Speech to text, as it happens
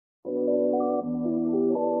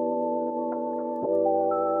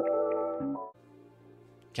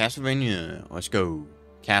Castlevania. Let's go.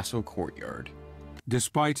 Castle Courtyard.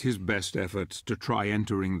 Despite his best efforts to try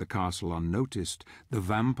entering the castle unnoticed, the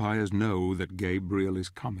vampires know that Gabriel is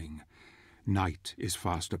coming. Night is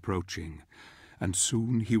fast approaching, and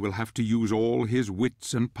soon he will have to use all his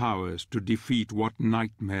wits and powers to defeat what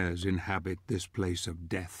nightmares inhabit this place of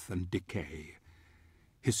death and decay.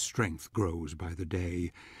 His strength grows by the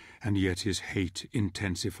day, and yet his hate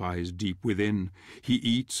intensifies deep within. He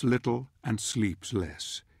eats little and sleeps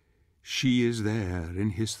less. She is there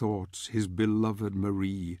in his thoughts, his beloved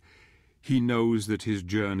Marie. He knows that his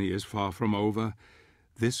journey is far from over.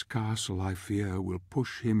 This castle, I fear, will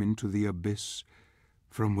push him into the abyss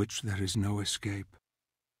from which there is no escape.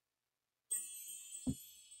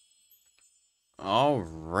 All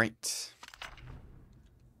right.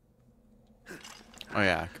 Oh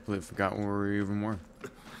yeah, I completely forgot where we even were.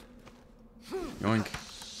 Yoink.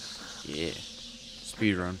 Yeah.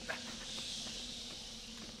 Speedrun.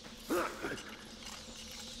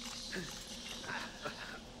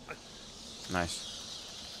 Nice.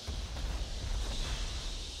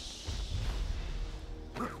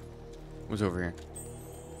 What's over here?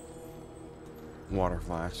 Water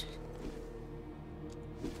flask.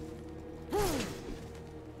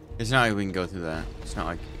 It's not like we can go through that. It's not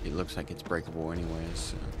like it looks like it's breakable anyways.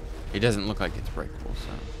 So. It doesn't look like it's breakable, so.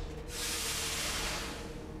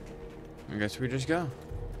 I guess we just go.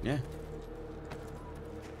 Yeah.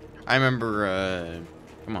 I remember,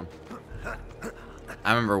 come on.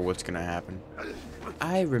 I remember what's gonna happen.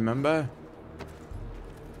 I remember.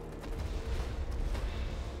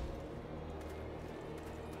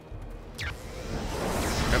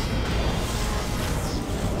 Yep.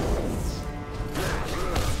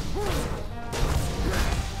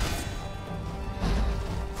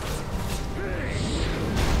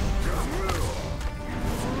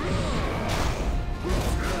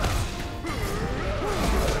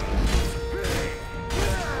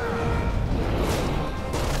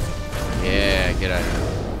 Get out of here.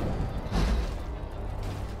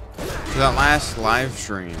 So that last live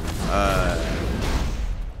stream,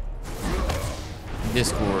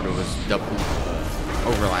 Discord was double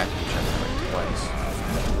overlapping each other like twice.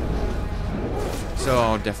 So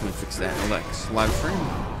I'll definitely fix that in the next live stream.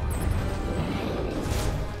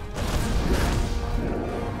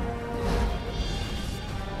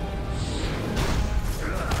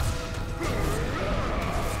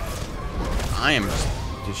 I am just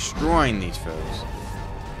destroying these foes.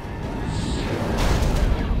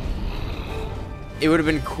 It would have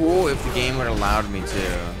been cool if the game would have allowed me to.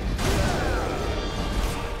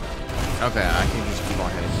 Okay, I can just keep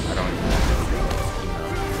on hitting. I don't even have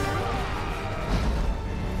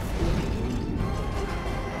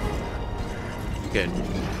to, Good.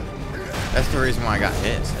 That's the reason why I got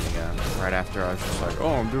hit. Right after I was just like,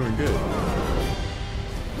 oh, I'm doing good.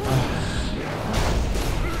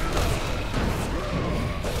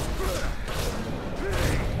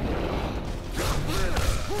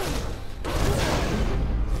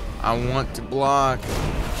 I want to block.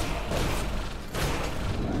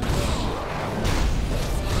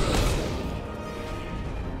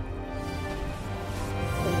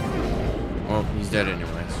 Well, he's dead anyways.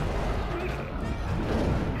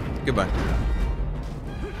 Goodbye.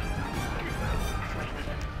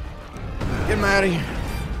 Get him out of here.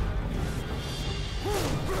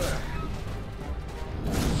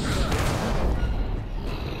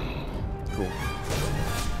 Cool.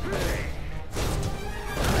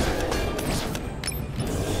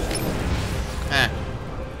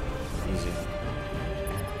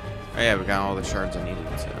 Oh yeah, we got all the shards I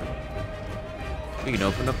needed, so we can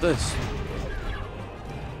open up this.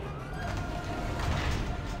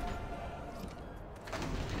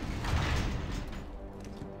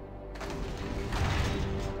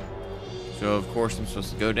 So of course I'm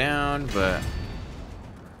supposed to go down, but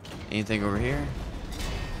anything over here?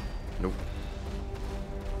 Nope.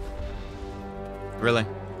 Really?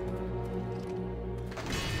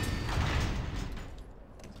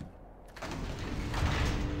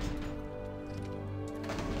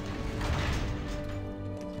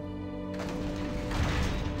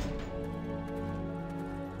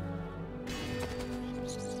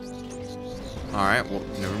 Alright, well,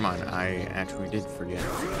 never mind. I actually did forget.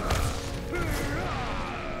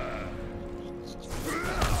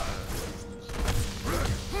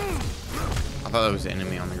 I thought that was the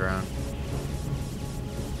enemy on the ground.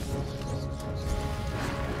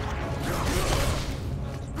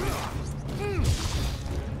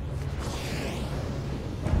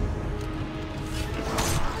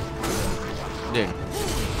 Dude.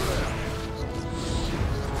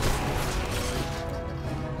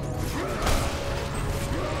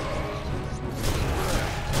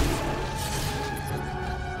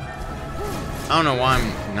 I don't know why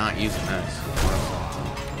I'm not using this.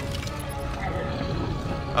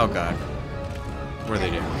 Oh god. What are they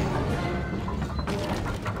doing?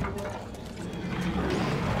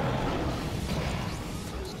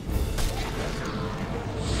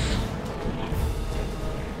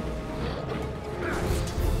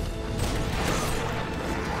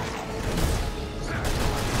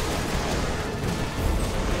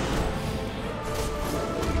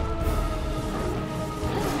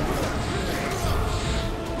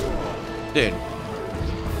 Dude.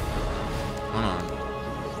 Hold on.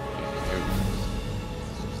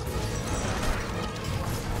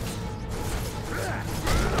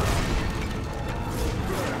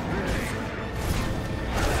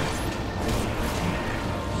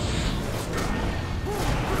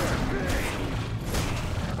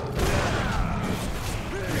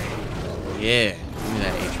 Yeah, give me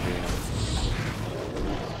that HP.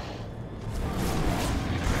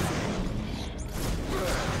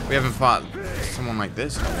 We haven't fought someone like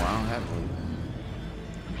this in a while, have we?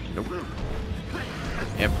 Nope.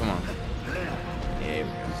 Yep, come on. Yeah, we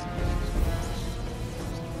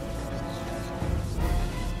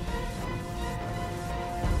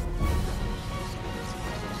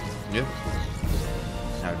go. Yep.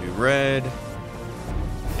 Now do red.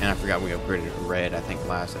 And I forgot we upgraded to red, I think,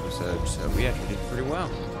 last episode, so we actually did pretty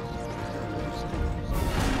well.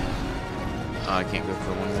 I can't go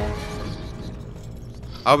for one more.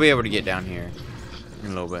 I'll be able to get down here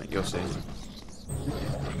in a little bit, you'll see.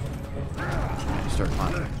 Start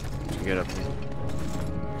climbing to get up here.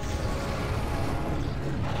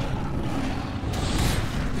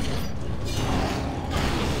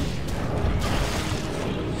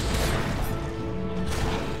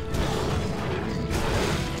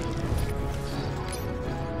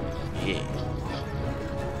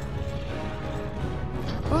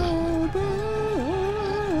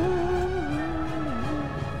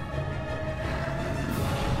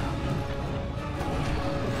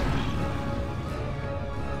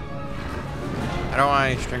 How do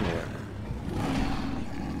I string it?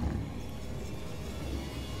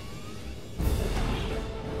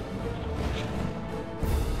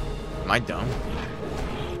 Am I dumb?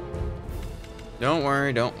 Don't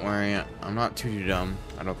worry, don't worry. I'm not too dumb,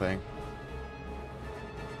 I don't think.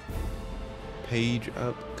 Page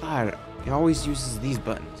up. God, he always uses these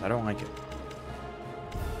buttons. I don't like it.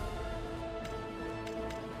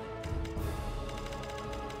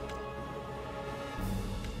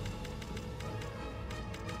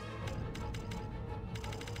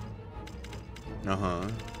 Uh-huh.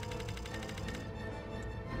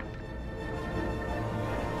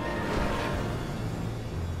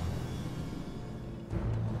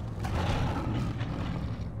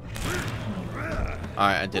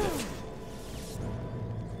 Alright, I did it.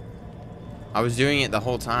 I was doing it the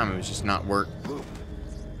whole time. It was just not work.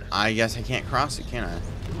 I guess I can't cross it, can I?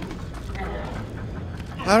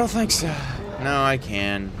 I don't think so. No, I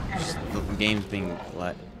can. Just the game's being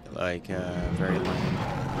very lame.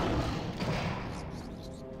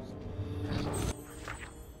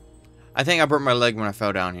 I think I broke my leg when I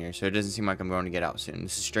fell down here, so it doesn't seem like I'm going to get out soon.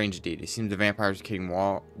 This is strange indeed. It seems the vampires are killing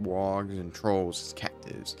wargs and trolls as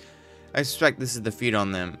captives. I suspect this is the feed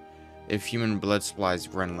on them if human blood supplies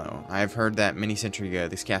run low. I have heard that many centuries ago,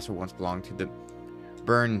 this castle once belonged to the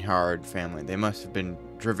Bernhard family. They must have been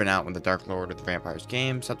driven out when the Dark Lord of the Vampires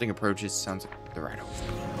came. Something approaches. Sounds like the right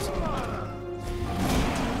over.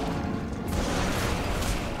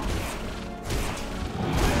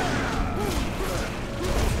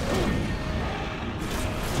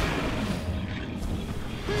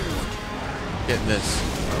 Get this.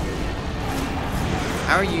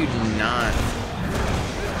 How are you not?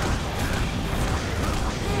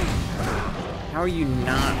 How are you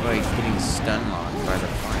not like getting stun locked by the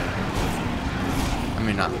fire? I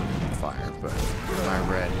mean, not fire, but my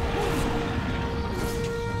red.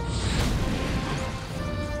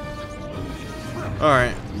 All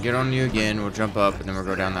right, get on you again. We'll jump up and then we'll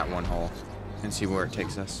go down that one hole and see where it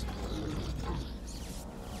takes us.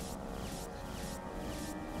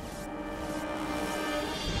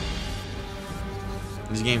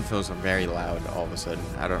 This game feels very loud all of a sudden.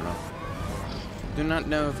 I don't know. Do not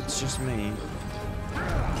know if it's just me.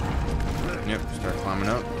 Yep, start climbing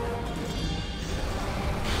up.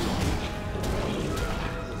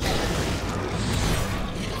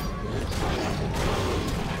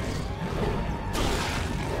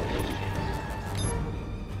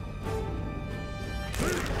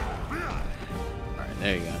 Alright,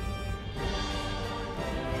 there you go.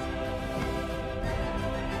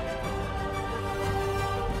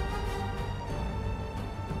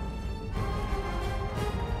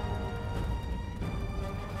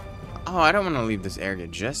 Oh, I don't want to leave this area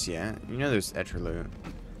just yet. You know there's extra loot.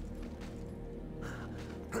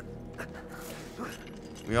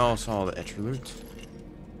 We all saw the extra loot.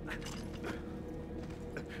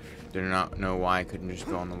 Do not know why I couldn't just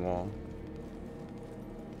go on the wall.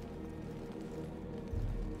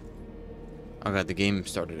 Oh god, the game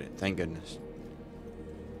started it. Thank goodness.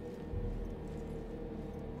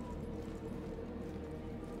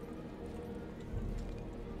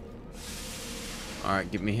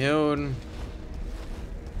 Alright, get me healed.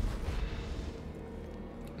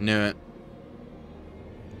 Knew it.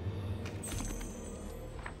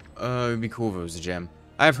 It'd be cool if it was a gem.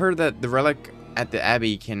 I've heard that the relic at the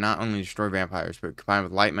Abbey can not only destroy vampires, but combined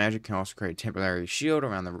with light magic can also create a temporary shield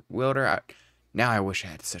around the wielder. Now I wish I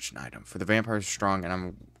had such an item, for the vampires are strong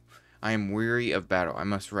and I am weary of battle. I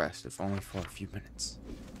must rest, if only for a few minutes.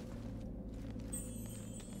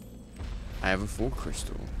 I have a full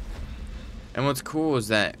crystal. And what's cool is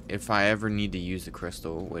that if I ever need to use the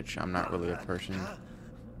crystal, which I'm not really a person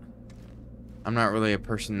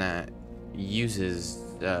that uses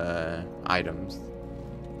items.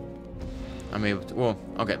 I'm able to, well,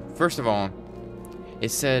 okay, first of all, it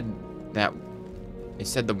said the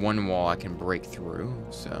one wall I can break through,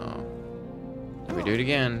 so let me do it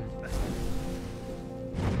again.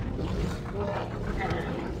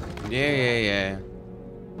 Yeah.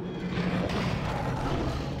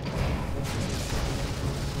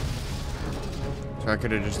 So I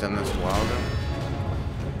could have just done this a while ago.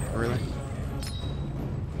 Really?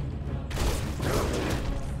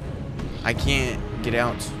 I can't get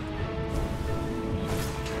out.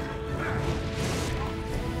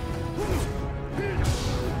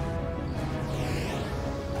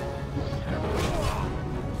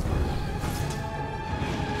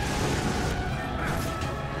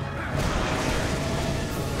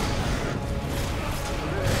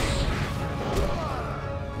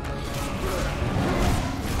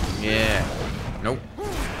 Yeah. Nope.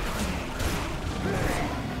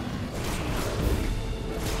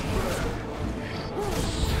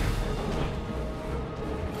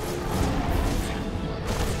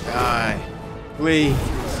 Die. Please.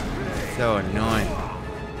 So annoying.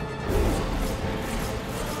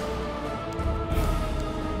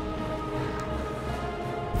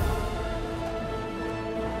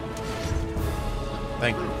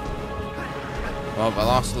 Thank you. Well, I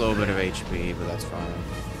lost a little bit of HP, but that's fine.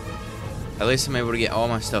 At least I'm able to get all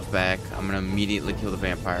my stuff back. I'm gonna immediately kill the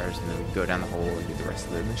vampires and then go down the hole and do the rest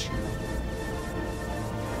of the mission.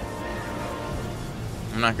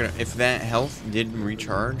 I'm not gonna, if that health did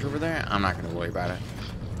recharge over there, I'm not gonna worry about it.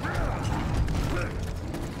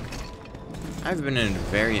 I've been in a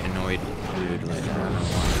very annoyed mood lately, I don't know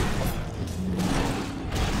why.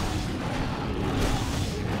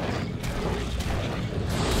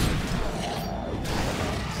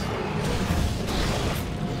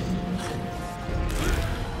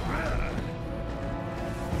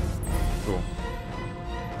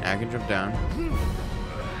 I can jump down.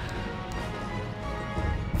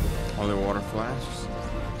 All the water flasks.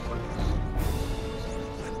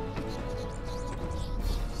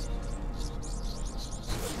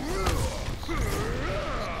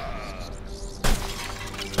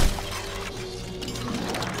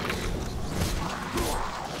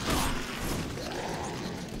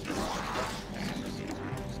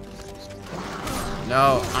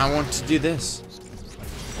 No, I want to do this.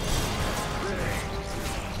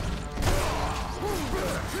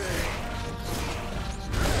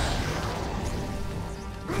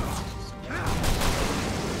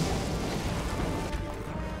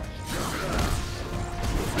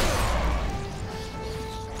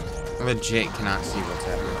 I legit cannot see what's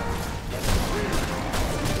happening.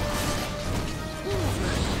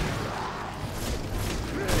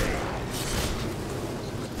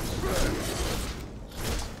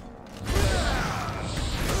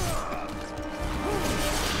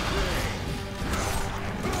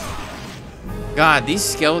 God, these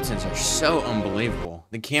skeletons are so unbelievable.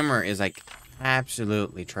 The camera is like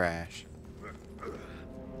absolutely trash.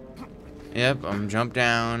 Yep, I'm jump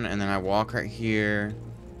down and then I walk right here.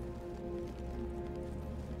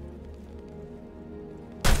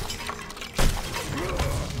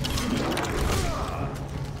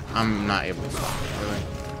 I'm not able to stop it, really.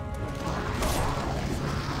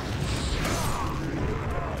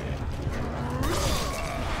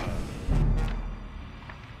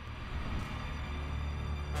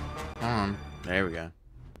 Hold on. There we go.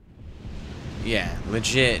 Yeah,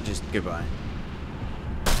 legit, just goodbye.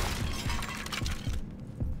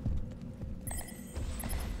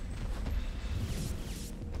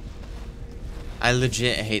 I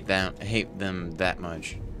legit hate them that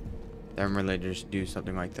much. Them really just do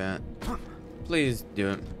something like that. Please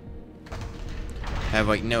do it. Have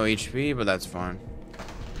like no HP, but that's fine.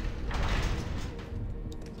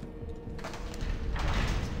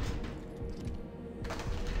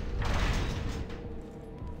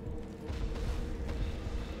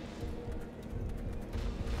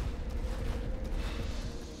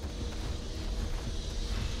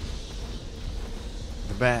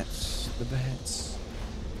 The bats. The bats.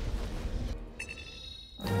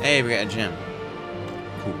 Hey, we got a gem.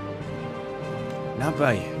 Cool. Not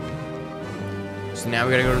bad. So now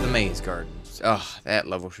we gotta go to the maze gardens. Ugh, that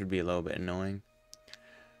level should be a little bit annoying.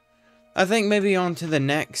 I think maybe on to the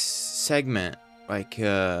next segment, like,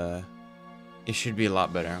 it should be a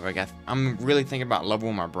lot better. Like, I'm really thinking about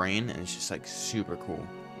leveling my brain, and it's just, like, super cool.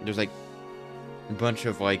 There's, like, a bunch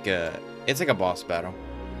of, like, it's like a boss battle.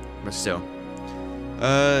 But still.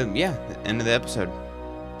 Yeah, end of the episode.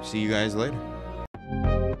 See you guys later.